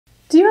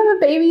Do you have a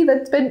baby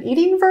that's been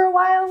eating for a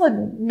while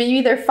and maybe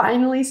they're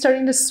finally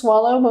starting to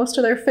swallow most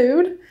of their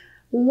food?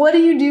 What do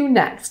you do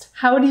next?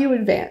 How do you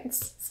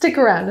advance? Stick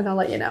around and I'll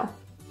let you know.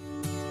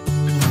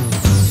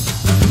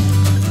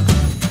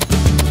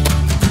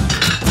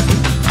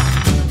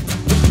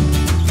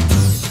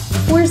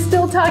 We're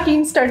still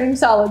talking starting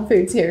solid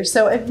foods here,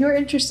 so if you're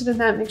interested in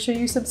that, make sure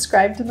you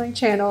subscribe to my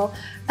channel,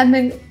 and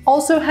then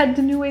also head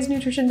to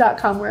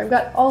newwaysnutrition.com where I've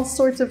got all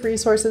sorts of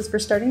resources for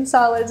starting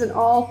solids and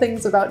all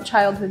things about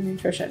childhood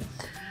nutrition.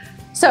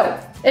 So,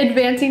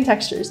 advancing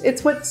textures.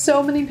 It's what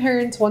so many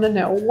parents want to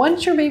know.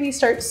 Once your baby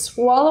starts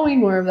swallowing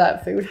more of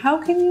that food,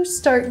 how can you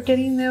start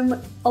getting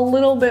them a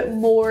little bit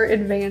more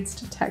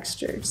advanced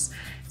textures?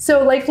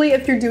 So likely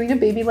if you're doing a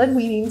baby-led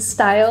weaning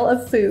style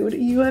of food,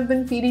 you have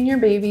been feeding your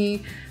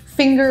baby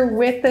finger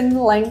width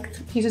and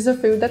length pieces of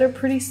food that are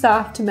pretty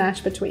soft to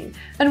match between.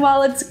 And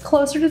while it's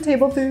closer to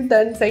table food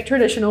than, say,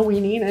 traditional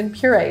weaning and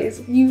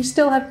purees, you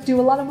still have to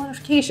do a lot of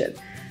modification.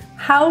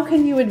 How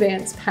can you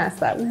advance past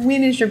that?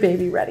 When is your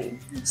baby ready?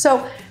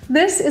 So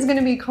this is going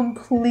to be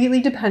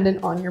completely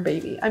dependent on your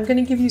baby. I'm going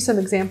to give you some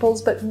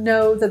examples, but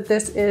know that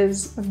this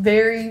is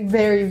very,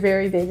 very,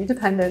 very baby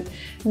dependent.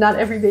 Not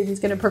every baby is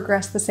going to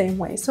progress the same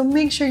way. So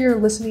make sure you're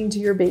listening to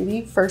your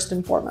baby first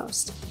and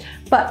foremost.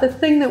 But the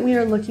thing that we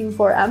are looking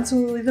for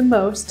absolutely the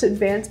most to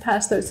advance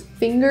past those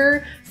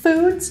finger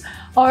foods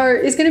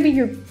is going to be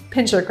your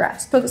pincher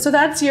grasp. So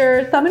that's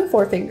your thumb and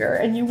forefinger,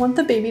 and you want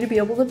the baby to be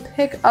able to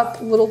pick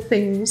up little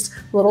things,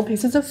 little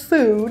pieces of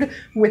food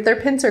with their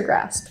pincer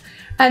grasp.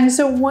 And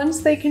so once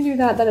they can do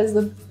that, that is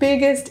the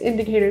biggest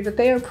indicator that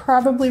they are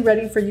probably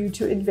ready for you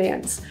to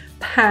advance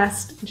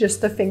past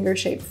just the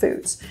finger-shaped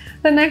foods.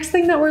 The next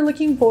thing that we're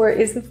looking for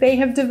is that they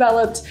have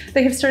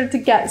started to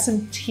get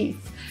some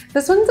teeth.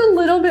 This one's a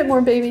little bit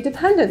more baby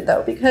dependent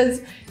though,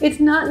 because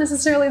it's not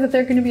necessarily that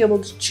they're going to be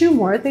able to chew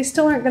more. They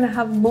still aren't going to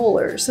have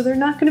molars, so they're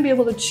not going to be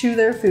able to chew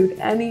their food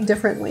any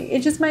differently. It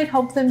just might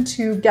help them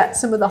to get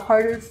some of the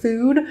harder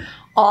food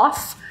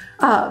off.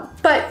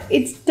 But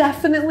it's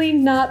definitely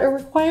not a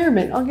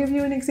requirement. I'll give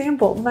you an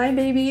example. My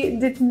baby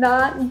did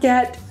not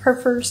get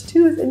her first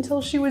tooth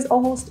until she was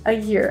almost a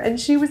year, and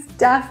she was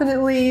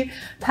definitely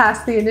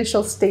past the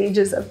initial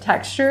stages of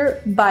texture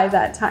by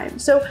that time.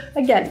 So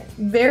again,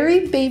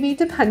 very baby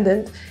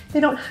dependent. They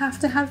don't have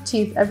to have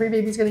teeth. Every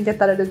baby's gonna get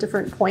that at a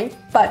different point,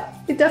 but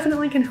it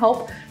definitely can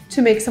help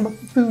to make some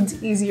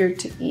foods easier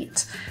to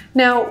eat.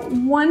 Now,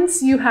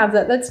 once you have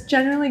that, that's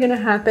generally gonna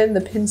happen,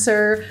 the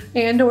pincer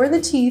and or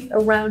the teeth,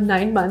 around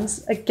 9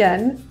 months.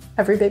 Again,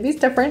 every baby's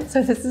different,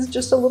 so this is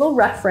just a little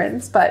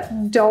reference,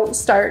 but don't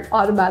start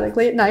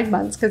automatically at 9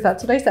 months, because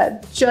that's what I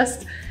said.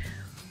 Just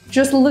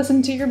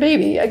listen to your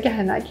baby.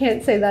 Again, I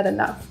can't say that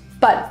enough.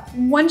 But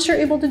once you're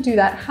able to do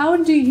that, how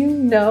do you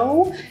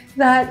know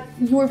that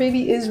your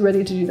baby is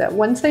ready to do that?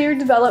 Once they are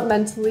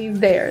developmentally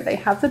there, they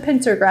have the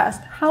pincer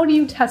grasp, how do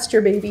you test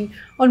your baby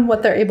on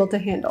what they're able to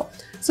handle?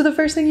 So the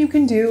first thing you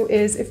can do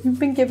is, if you've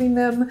been giving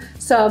them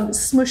some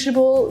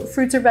smushable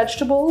fruits or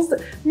vegetables,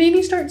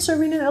 maybe start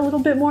serving it a little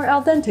bit more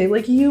al dente,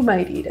 like you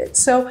might eat it.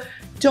 So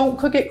don't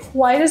cook it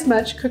quite as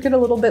much, cook it a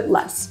little bit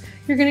less.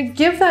 You're gonna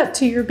give that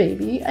to your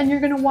baby and you're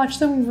gonna watch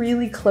them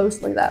really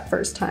closely that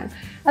first time.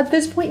 At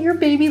this point, your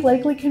baby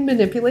likely can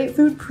manipulate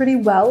food pretty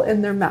well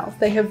in their mouth.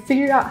 They have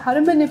figured out how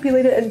to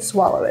manipulate it and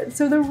swallow it.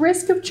 So the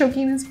risk of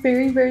choking is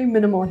very, very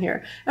minimal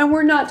here. And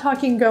we're not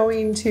talking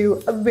going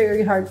to a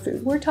very hard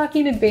food. We're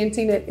talking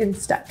advancing it in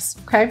steps,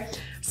 okay?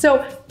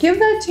 So give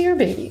that to your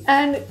baby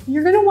and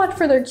you're gonna watch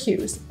for their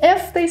cues.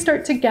 If they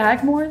start to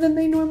gag more than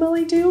they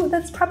normally do,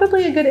 that's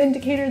probably a good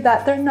indicator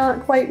that they're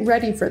not quite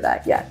ready for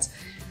that yet.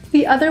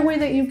 The other way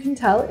that you can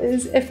tell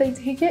is if they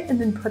take it and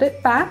then put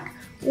it back,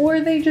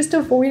 or they just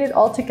avoid it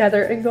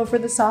altogether and go for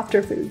the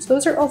softer foods.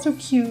 Those are also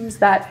cues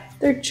that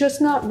they're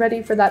just not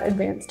ready for that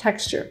advanced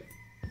texture.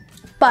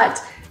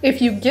 But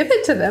if you give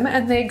it to them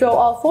and they go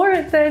all for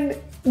it, then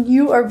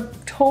you are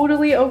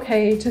totally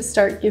okay to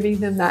start giving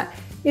them that.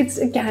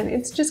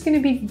 It's just gonna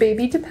be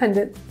baby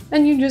dependent,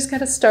 and you just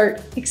gotta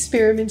start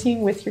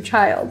experimenting with your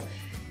child.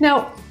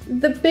 Now,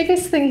 the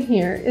biggest thing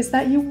here is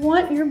that you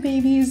want your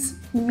baby's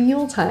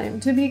mealtime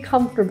to be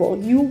comfortable.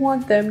 You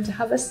want them to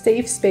have a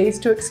safe space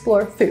to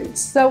explore foods.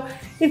 So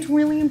it's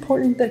really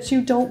important that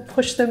you don't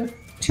push them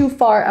too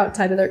far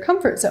outside of their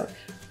comfort zone.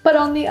 But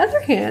on the other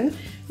hand,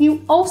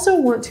 you also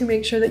want to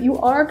make sure that you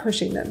are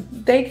pushing them.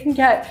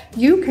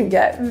 You can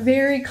get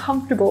very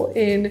comfortable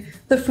in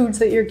the foods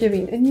that you're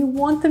giving, and you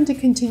want them to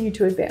continue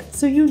to advance.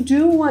 So you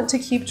do want to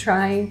keep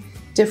trying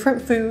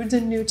different foods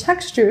and new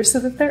textures so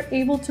that they're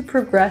able to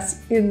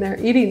progress in their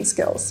eating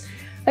skills.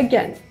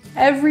 Again,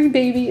 every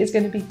baby is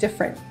going to be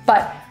different,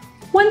 but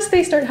once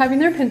they start having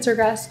their pincer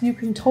grasp, you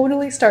can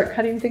totally start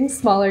cutting things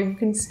smaller. You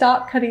can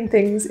stop cutting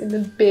things in the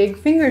big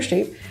finger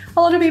shape. A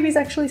lot of babies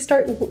actually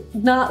start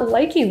not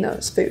liking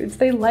those foods.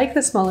 They like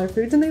the smaller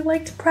foods and they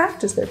like to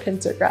practice their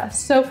pincer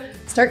grasp. So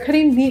start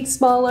cutting meat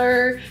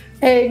smaller,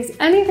 eggs,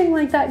 anything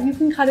like that. You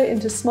can cut it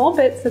into small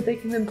bits that they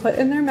can then put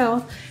in their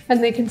mouth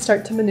and they can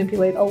start to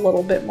manipulate a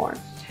little bit more.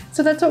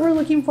 So that's what we're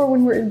looking for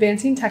when we're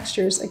advancing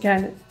textures.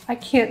 Again, I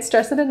can't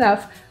stress it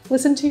enough.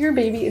 Listen to your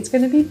baby. It's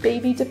going to be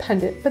baby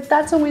dependent, but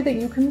that's a way that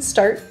you can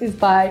start, is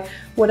by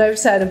what I've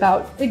said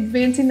about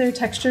advancing their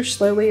texture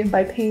slowly and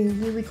by paying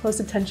really close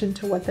attention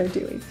to what they're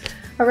doing.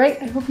 All right,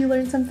 I hope you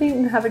learned something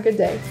and have a good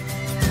day.